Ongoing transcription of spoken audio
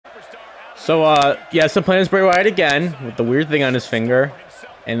Yeah, so playing as Bray Wyatt again with the weird thing on his finger,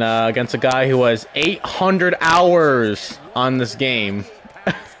 and against a guy who has 800 hours on this game.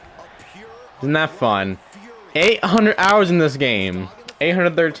 Isn't that fun? 800 hours in this game.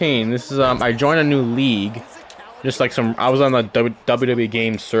 813. This is I joined a new league. Just like I was on the WWE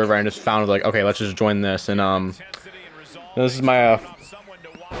Games server and just found like, okay, let's just join this. And this is my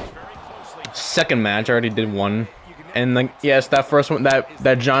second match. I already did one. And like, yes, that first one,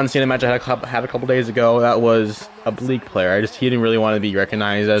 that John Cena match I had a couple days ago, that was a bleak player. He didn't really want to be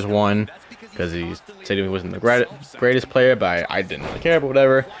recognized as one because he said he wasn't the greatest player, but I didn't really care. But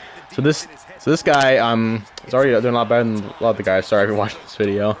whatever. So this guy is already doing a lot better than a lot of the guys. Sorry if you're watching this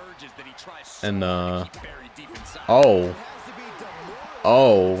video. And oh.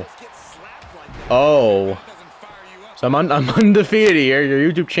 So I'm undefeated here.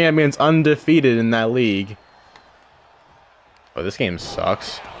 Your YouTube champion's undefeated in that league. Oh, this game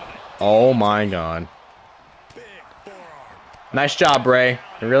sucks. Oh my god. Nice job, Bray.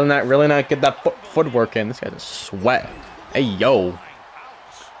 You're really not get that footwork in. This guy's a sweat. Hey yo.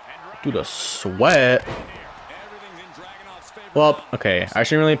 Dude, a sweat. Well, okay. I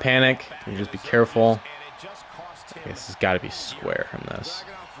shouldn't really panic. You just be careful. I guess it's got to be square from this.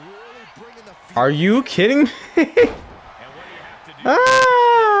 Are you kidding me?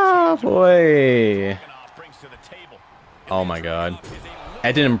 Ah, boy. Oh my god.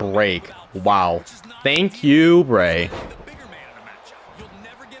 That didn't break. Wow. Thank you, Bray.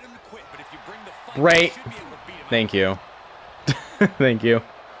 Bray. Thank you. Thank you.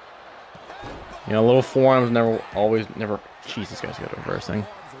 You know, little forearms never. Jeez, this guy's got a reversing.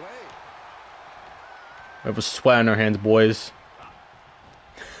 We have a sweat on our hands, boys.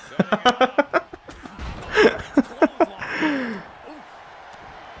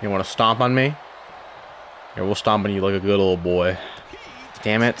 You want to stomp on me? Here, we'll stomp on you like a good little boy.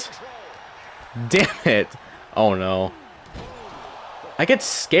 Damn it. Damn it. Oh, no. I get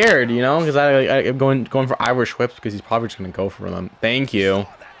scared, you know, because I'm going for Irish whips because he's probably just going to go for them. Thank you.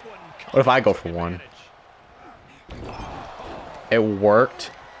 What if I go for one? It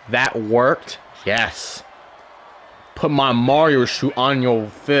worked. That worked. Yes. Put my Mario shoe on your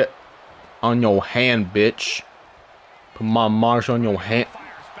foot. On your hand, bitch. Put my Mario shoe on your hand.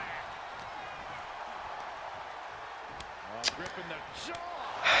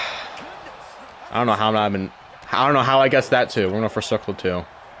 I don't know how I don't know how I guessed that too. We're going for circle 2.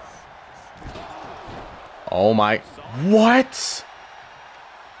 Oh my. What?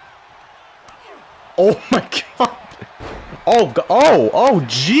 Oh my god. Oh,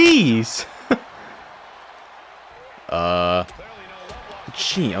 jeez.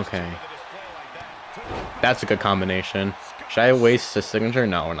 Gee, okay. That's a good combination. Should I waste his signature?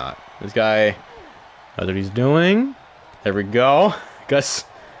 No, we're not. This guy knows what he's doing. There we go. Guess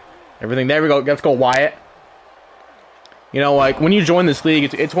everything. There we go. Let's go, Wyatt. You know, like when you join this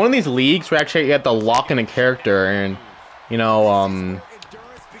league, it's one of these leagues where actually you have to lock in a character, and you know,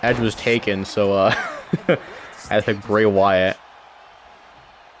 Edge was taken, so I had to pick Bray Wyatt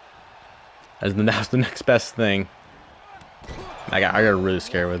as the next best thing. I got really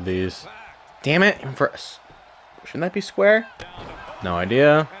scared with these. Damn it! Shouldn't that be square? No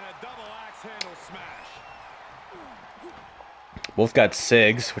idea. Both got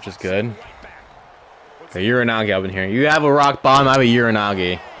SIGs, which is good. Okay, Uranagi up in here. You have a rock bottom, I have a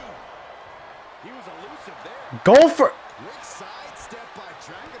Uranagi. Go for...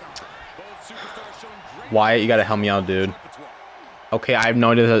 Wyatt, you gotta help me out, dude. Okay, I have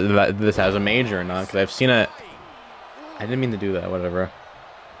no idea that this has a major or not, because I've seen it. I didn't mean to do that, whatever.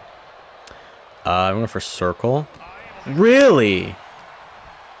 I'm going for circle. Really?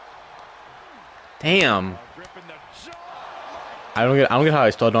 Damn. I don't get how I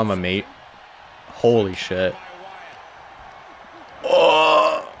still don't have a mate. Holy shit.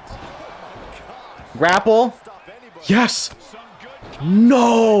 Oh. Grapple? Yes.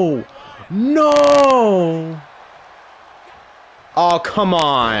 No. No. Oh, come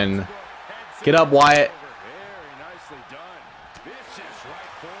on. Get up, Wyatt.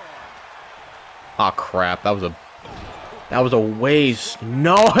 Oh crap, that was a waste.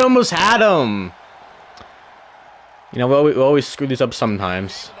 No, I almost had him. You know, we always screw these up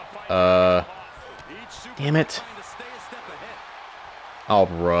sometimes. Damn it. Oh,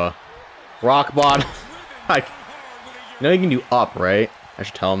 bruh. Rock bottom. Like, you know you can do up, right? I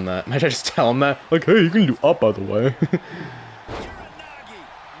should tell him that. Might I just tell him that? Like, hey, you can do up, by the way.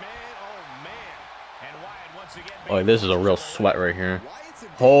 Oh, this is a real sweat right here.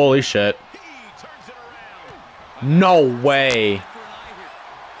 Holy shit. No way.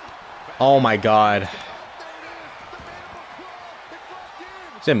 Oh my god.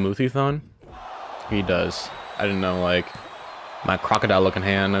 Is that Muthuthon? He does. I didn't know, like, my crocodile-looking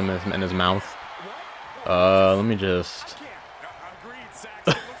hand in his mouth. Let me just...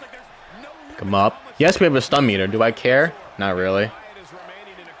 come up. Yes, we have a stun meter. Do I care? Not really.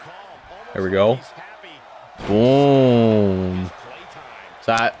 There we go. Boom.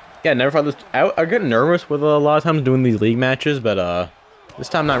 So yeah, never thought this. I get nervous with a lot of times doing these league matches, but this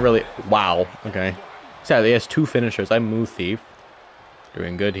time not really. Wow. Okay. Sadly, he has 2 finishers. I move thief.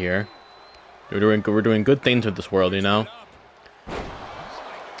 Doing good here. We're doing good things with this world, you know.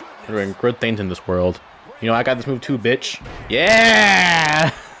 We're doing good things in this world. You know, I got this move too, bitch.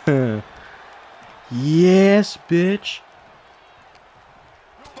 Yeah. Yes, bitch.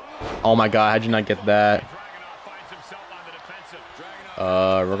 Oh my god, how'd you not get that?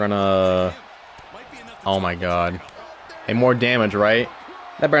 We're gonna... oh my god. Hey, more damage, right?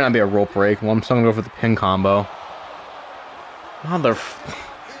 That better not be a rope break. Well, I'm still gonna go for the pin combo. Mother...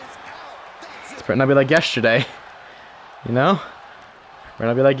 This better not be like yesterday. You know? Better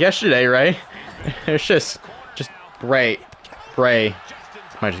not be like yesterday, right? It's just Bray.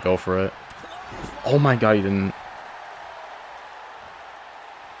 Might just go for it. Oh my god, you didn't...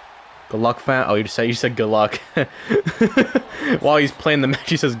 Good luck, fam. Oh, you said good luck. While he's playing the match,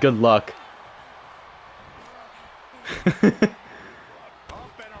 he says good luck.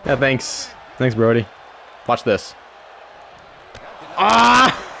 Yeah, thanks. Thanks, Brody. Watch this.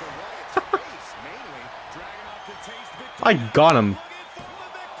 Ah! I got him.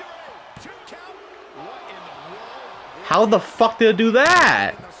 How the fuck did it do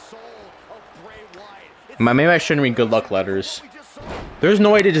that? Maybe I shouldn't read good luck letters. There's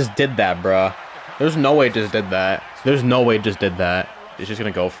no way they just did that, bruh. There's no way it just did that. There's no way it just did that. It's just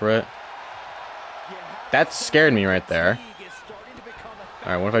gonna go for it. That scared me right there.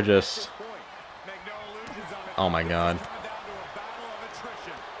 Alright, what if I just... oh my god.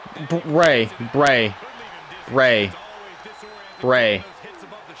 Bray.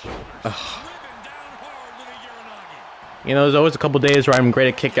 Ugh. You know, there's always a couple days where I'm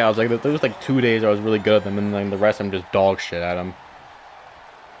great at kickouts. Like, there was like 2 days where I was really good at them, and then the rest I'm just dog shit at them.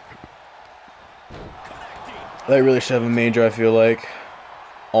 They really should have a major, I feel like.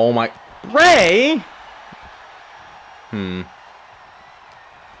 Oh my... Bray?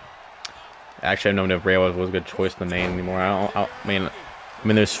 Actually, I don't know if Bray was a good choice in the main anymore. I mean,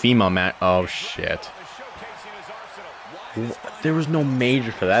 there's female Matt. Oh, shit. There was no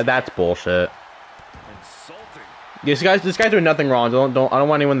major for that. That's bullshit. This guy's doing nothing wrong. I don't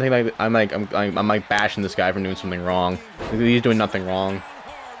want anyone to think like I'm like bashing this guy for doing something wrong. He's doing nothing wrong.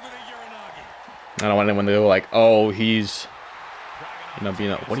 I don't want anyone to go like, oh, he's, you know,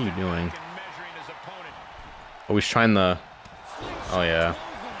 being. What are you doing? Oh, he's trying the. Oh yeah.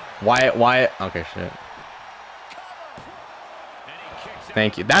 Wyatt. Okay, shit.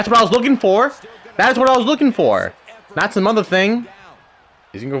 Thank you. That's what I was looking for. That's what I was looking for. Not some other thing.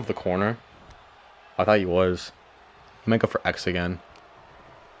 Is he gonna go for the corner? I thought he was. He might go for X again.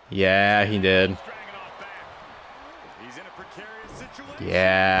 Yeah, he did.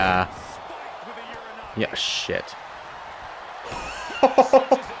 Yeah. Yeah, shit.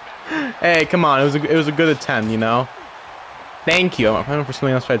 Hey, come on. It was a good attempt, you know. Thank you. I'm planning for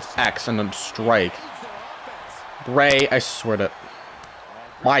something else besides X and then strike. Bray, I swear to...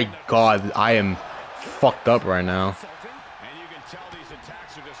 my god, I am fucked up right now.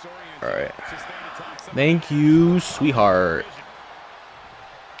 Alright. Thank you, sweetheart.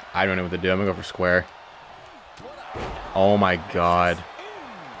 I don't know what to do. I'm gonna go for square. Oh my god.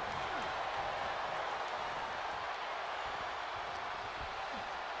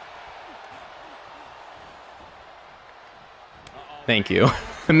 Thank you.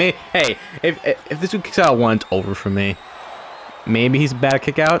 Hey, if this dude kicks out once, over for me. Maybe he's bad at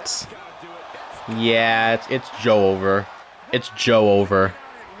kickouts. Yeah, it's Joe over. It's Joe over.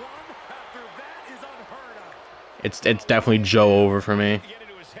 It's definitely Joe over for me.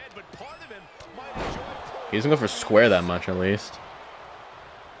 He doesn't go for square that much, at least.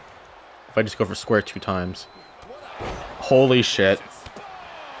 If I just go for square 2 times. Holy shit.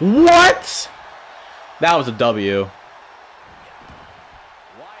 What? That was a W.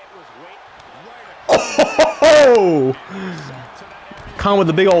 Oh! Come with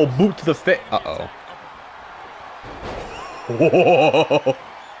the big old boot to the face. Uh-oh. Whoa.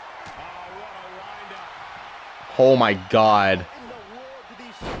 Oh my god.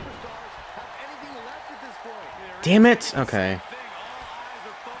 Damn it. Okay.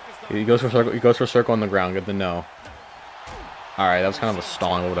 He goes for circle. He goes for circle on the ground. Good to know. All right, that was kind of a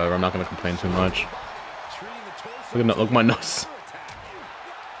stalling or whatever. I'm not gonna complain too much. Look at my nose.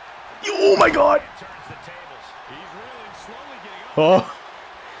 Oh my god. Oh.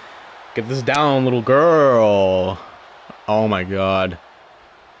 Get this down, little girl. Oh my god.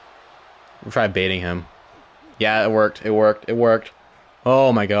 We'll try baiting him. Yeah, it worked. It worked. It worked.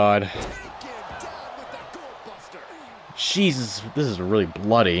 Oh my god. Jesus, this is really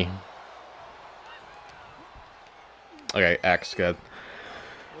bloody. Okay, X, good.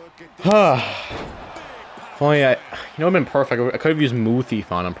 Oh yeah, you know, it'd been perfect. I could have used Moo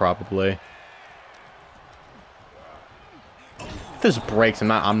Thief on him probably. If this breaks,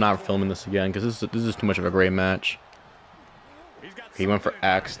 I'm not filming this again because this is too much of a great match. He went for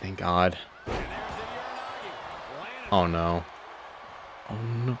X, thank God. Oh no. Oh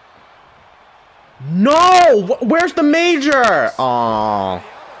no. No! Where's the major? Oh.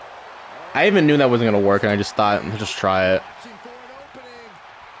 I even knew that wasn't gonna work, and I just thought, let's just try it.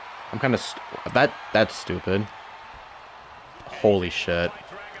 I'm kind of that's stupid. Holy shit.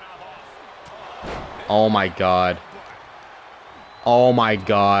 Oh my god. Oh my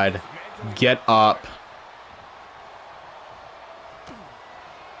god. Get up.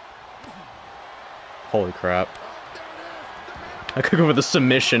 Holy crap. I could go for the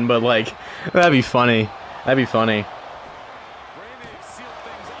submission, but like, that'd be funny. That'd be funny.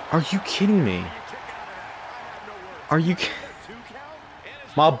 Are you kidding me? Are you kidding?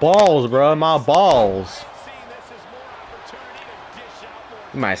 My balls, bro. My balls.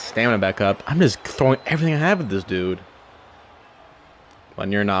 Get my stamina back up. I'm just throwing everything I have at this dude. But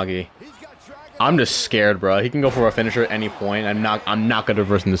near Nagi. I'm just scared, bro. He can go for a finisher at any point. I'm not good at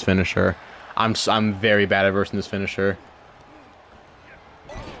reversing this finisher. I'm very bad at reversing this finisher.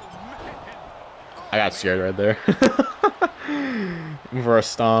 I got scared right there. For a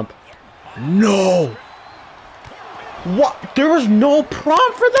stomp. No! What? There was no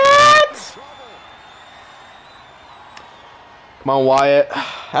prompt for that? Come on, Wyatt.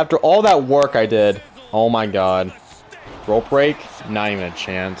 After all that work I did. Oh my god. Rope break? Not even a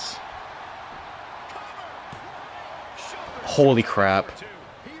chance. Holy crap.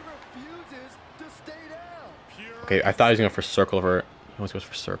 Okay, I thought he was going for circle over. He always goes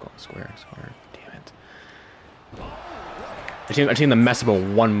for circle. Square. Damn it. I just need to mess up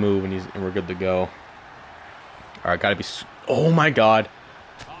on one move and we're good to go. Alright, gotta be. Oh my god.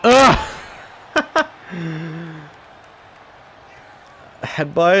 Ugh!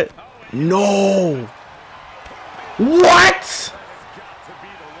 Headbutt? No! What?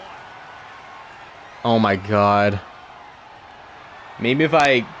 Oh my god. Maybe if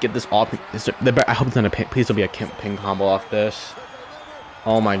I get this off. I hope it's not a pin. Please don't be a pin combo off this.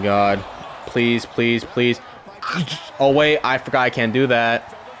 Oh my god. Please, please, please. Oh wait, I forgot I can't do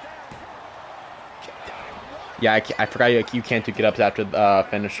that. Yeah, I forgot you can't do get-ups after the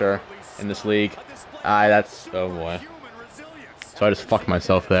finisher in this league. That's... Oh boy. So I just fucked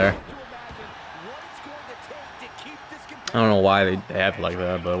myself there. I don't know why they have it like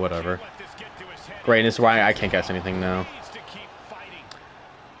that, but whatever. Great, this is why I can't guess anything now.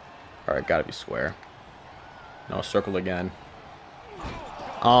 Alright, gotta be square. No, circle again.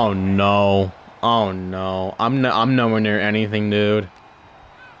 Oh no. Oh no. I'm nowhere near anything, dude.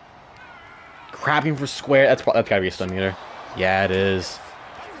 Crapping for square. That's gotta be a stun meter. Yeah, it is.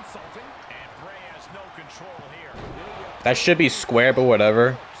 That should be square, but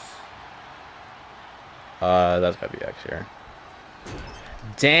whatever. That's gotta be X here.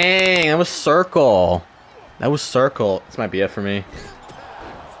 Dang, that was circle. That was circle. This might be it for me.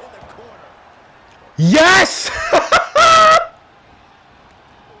 Yes!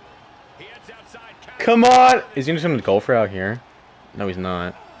 Come on! Is he just gonna go for it out here? No, he's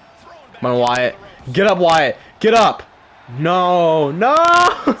not. Come on, Wyatt. Get up, Wyatt. Get up. No.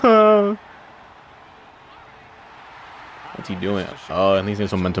 No. What's he doing? Oh, and he's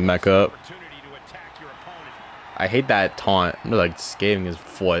gonna momentum back up. I hate that taunt. I'm like scaling his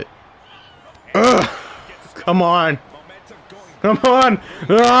foot. Ugh. Come on. Come on.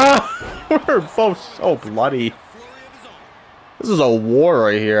 Ah. We're both so bloody. This is a war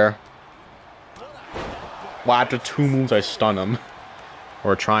right here. Well, after 2 moves, I stun him.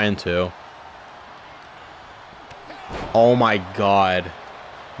 Or trying to. Oh my god.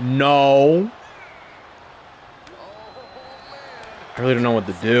 No. I really don't know what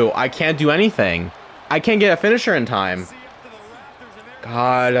to do. I can't do anything. I can't get a finisher in time.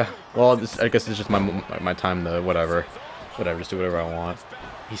 God. Well, I guess it's just my time to whatever. Whatever, just do whatever I want.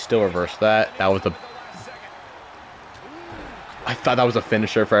 He still reversed that. That was a... I thought that was a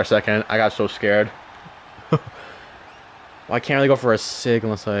finisher for a second. I got so scared. Well, I can't really go for a sig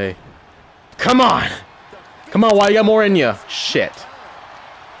unless I... Come on! Come on, why you got more in you? Shit.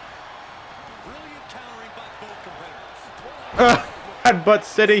 Headbutt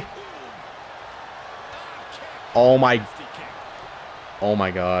City. Oh my... Oh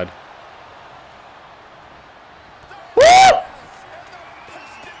my god.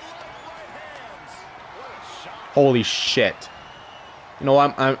 Holy shit. You know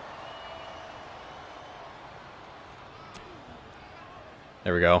what?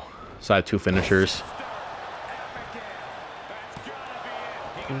 There we go. So I have 2 finishers.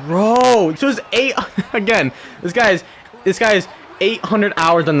 Bro, so it's 8 again. This guy is 800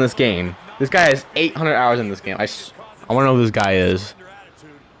 hours in this game. This guy has 800 hours in this game. I want to know who this guy is.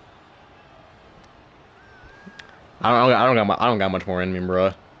 I don't got much more in me, bro.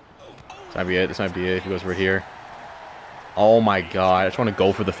 This might be it. This might be it. If he goes right here. Oh my god! I just want to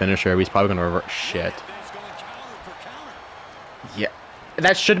go for the finisher. He's probably gonna revert. Shit. Yeah,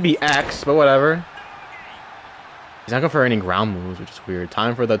 that should be X, but whatever. He's not going for any ground moves, which is weird.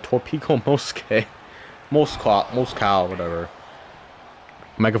 Time for the Torpedo Mosque. Moscow, whatever.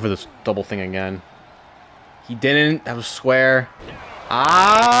 He might go for this double thing again. He didn't. That was square.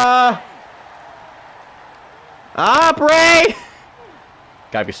 Ah! Ah, Bray!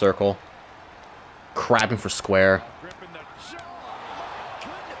 Gotta be circle. Crapping for square.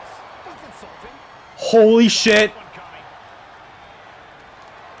 Holy shit!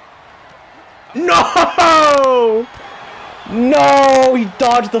 No! No! He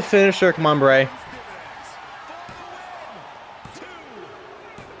dodged the finisher. Come on, Bray.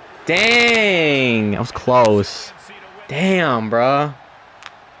 Dang! That was close. Damn, bruh.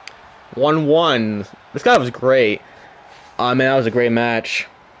 1-1. This guy was great. Man, that was a great match.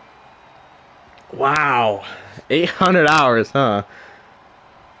 Wow. 800 hours, huh?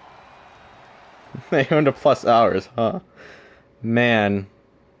 800 plus hours, huh? Man.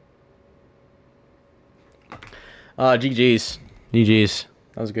 GG's. GG's.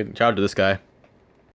 That was good. Shout out to this guy.